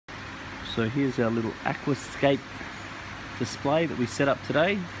So here's our little aquascape display that we set up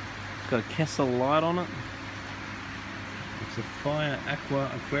today. It's got a Kessel light on it. It's a fire aqua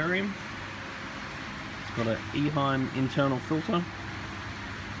aquarium. It's got an Eheim internal filter,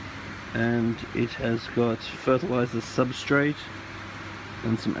 and it has got fertilizer substrate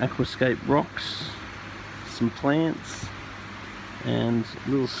and some aquascape rocks, some plants, and a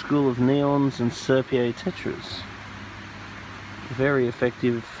little school of neons and Serpier tetras. Very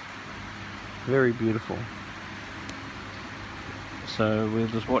effective, very beautiful. So we'll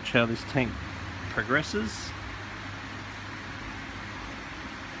just watch how this tank progresses.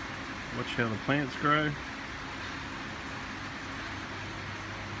 Watch how the plants grow.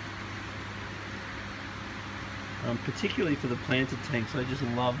 Particularly for the planted tanks, I just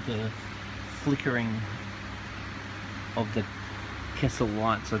love the flickering of the Kessel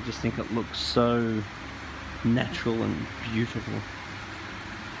lights. I just think it looks so natural and beautiful.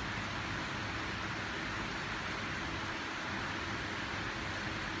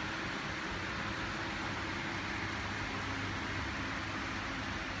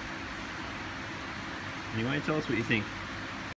 Anyway, tell us what you think.